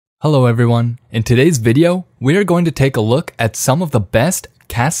Hello everyone, in today's video, we are going to take a look at some of the best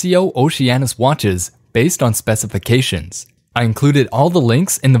Casio Oceanus watches based on specifications. I included all the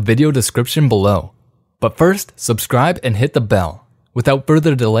links in the video description below. But first, subscribe and hit the bell. Without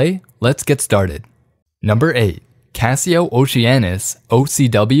further delay, let's get started. Number 8. Casio Oceanus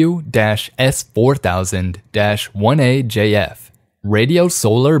OCW-S4000-1AJF Radio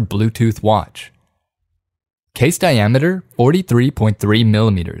Solar Bluetooth Watch. Case diameter 43.3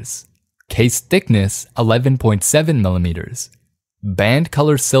 mm. Case thickness 11.7 mm. Band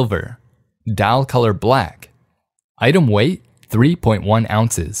color silver. Dial color black. Item weight 3.1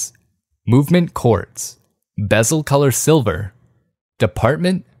 ounces. Movement quartz. Bezel color silver.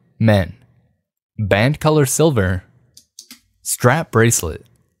 Department men. Band color silver. Strap bracelet.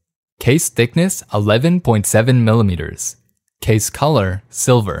 Case thickness 11.7 mm. Case color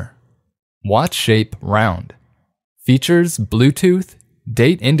silver. Watch shape round. Features Bluetooth,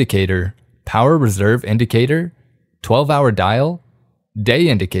 date indicator, power reserve indicator, 12-hour dial, day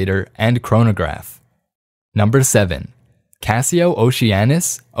indicator, and chronograph. Number 7. Casio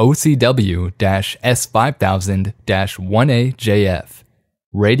Oceanus OCW-S5000-1AJF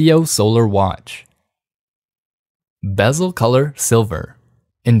Radio Solar Watch. Bezel color silver.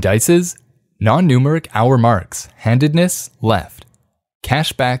 Indices, non-numeric hour marks, handedness left.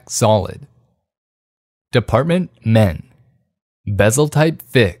 Cashback solid. Department men. Bezel type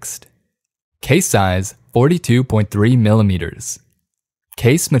fixed. Case size 42.3 mm.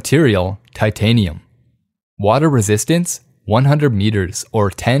 Case material titanium. Water resistance 100 meters or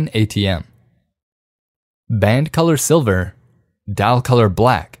 10 ATM. Band color silver. Dial color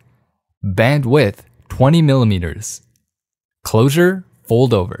black. Band width 20 mm. Closure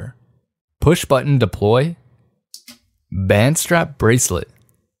fold over. Push button deploy. Band strap bracelet.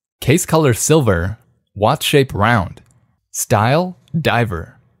 Case color silver. Watch shape round. Style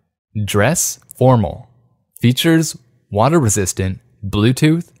diver. Dress formal. Features water resistant,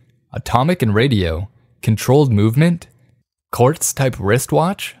 Bluetooth, atomic and radio, controlled movement, quartz type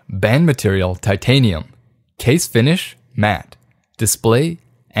wristwatch, band material titanium, case finish matte, display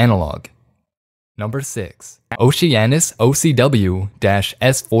analog. Number 6. Oceanus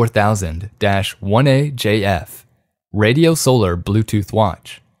OCW-S4000-1AJF Radio Solar Bluetooth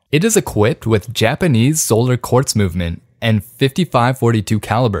Watch. It is equipped with Japanese solar quartz movement and 5542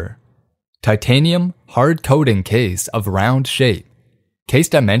 caliber. Titanium hard coating case of round shape. Case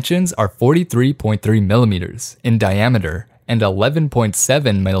dimensions are 43.3 mm in diameter and 11.7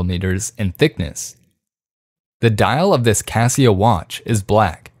 mm in thickness. The dial of this Casio watch is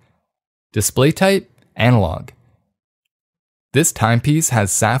black. Display type analog. This timepiece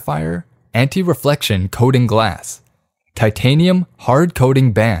has sapphire anti-reflection coating glass. Titanium hard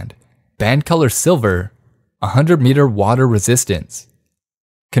coating band. Band color silver. 100-meter water resistance.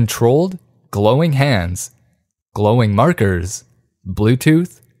 Controlled glowing hands. Glowing markers.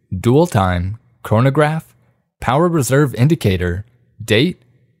 Bluetooth. Dual time. Chronograph. Power reserve indicator. Date.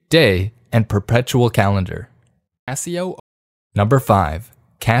 Day. And perpetual calendar. Casio. Number 5.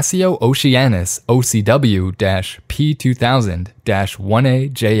 Casio Oceanus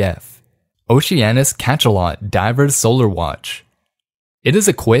OCW-P2000-1AJF Oceanus Catch-A-Lot Divers Solar Watch. It is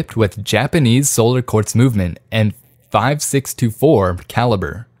equipped with Japanese solar quartz movement and 5624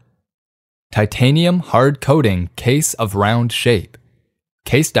 caliber. Titanium hard coating case of round shape.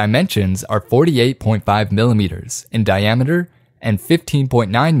 Case dimensions are 48.5 mm in diameter and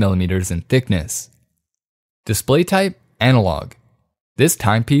 15.9 mm in thickness. Display type analog. This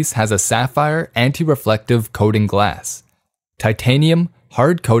timepiece has a sapphire anti-reflective coating glass. Titanium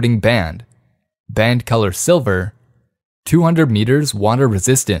hard coating band. Band color silver. 200 meters water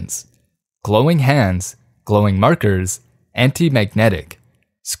resistance. Glowing hands. Glowing markers. Anti-magnetic.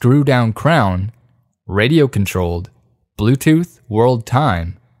 Screw down crown. Radio controlled. Bluetooth world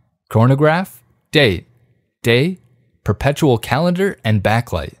time. Chronograph. Date. Day. Perpetual calendar and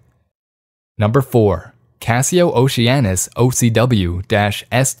backlight. Number 4. Casio Oceanus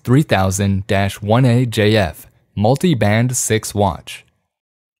OCW-S3000-1AJF Multi-Band 6 Watch.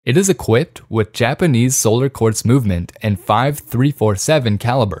 It is equipped with Japanese solar quartz movement and 5347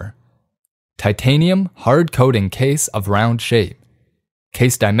 caliber. Titanium hard coating case of round shape.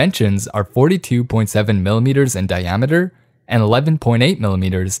 Case dimensions are 42.7 mm in diameter and 11.8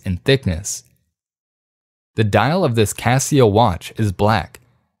 mm in thickness. The dial of this Casio watch is black.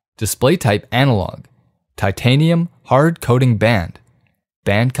 Display type analog. Titanium hard coating band.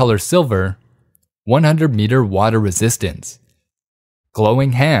 Band color silver. 100-meter water resistance.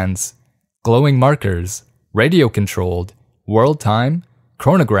 Glowing hands. Glowing markers. Radio controlled. World time.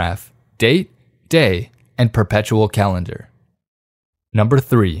 Chronograph. Date. Day. And perpetual calendar. Number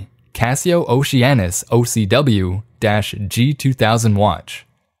 3. Casio Oceanus OCW-G2000 watch.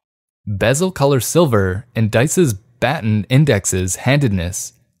 Bezel color silver indices baton indexes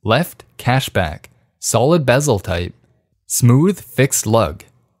handedness, left cashback, solid bezel type, smooth fixed lug,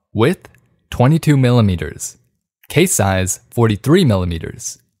 width 22 mm, case size 43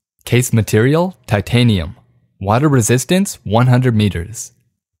 mm, case material titanium, water resistance 100 meters,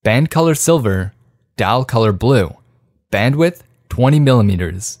 band color silver, dial color blue, bandwidth 20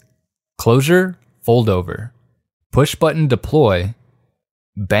 mm, closure fold over, push button deploy,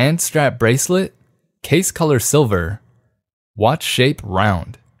 band strap bracelet, case color silver, watch shape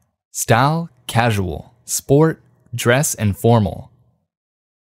round, style casual, sport, dress and formal.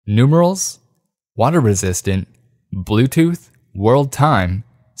 Numerals, water resistant, Bluetooth, world time,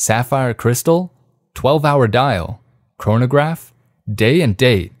 sapphire crystal, 12-hour dial, chronograph, day and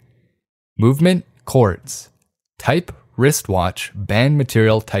date, movement quartz, type wristwatch, band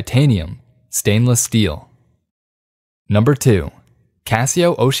material titanium, stainless steel. Number 2.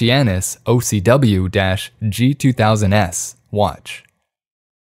 Casio Oceanus OCW-G2000S watch.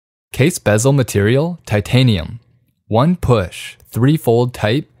 Case bezel material titanium, 1 push, 3-fold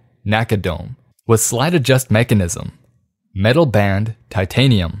type Nakadome with slide adjust mechanism, metal band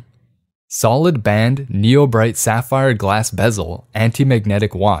titanium, solid band neo-bright sapphire glass bezel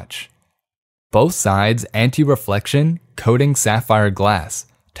anti-magnetic watch. Both sides anti-reflection coating sapphire glass,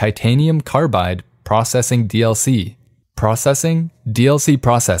 titanium carbide processing DLC. Processing,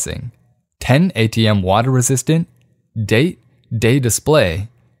 10 ATM water resistant, date, day display,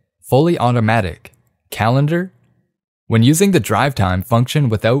 fully automatic, calendar. When using the drive time function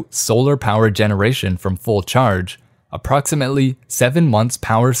without solar power generation from full charge, approximately 7 months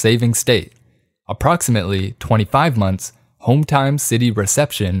power saving state, approximately 25 months home time city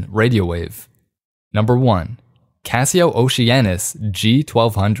reception radio wave. Number 1. Casio Oceanus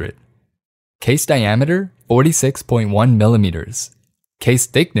G1200. Case diameter 46.1 millimeters. Case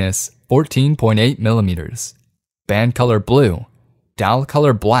thickness 14.8 millimeters. Band color blue. Dial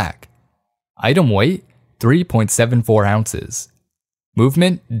color black. Item weight 3.74 ounces.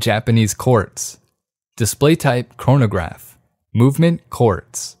 Movement Japanese quartz. Display type chronograph. Movement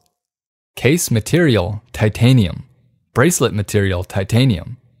quartz. Case material titanium. Bracelet material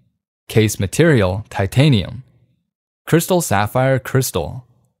titanium. Case material titanium. Crystal sapphire crystal.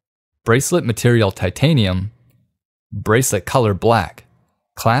 Bracelet material titanium. Bracelet color black.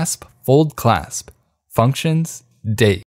 Clasp fold clasp. Functions date.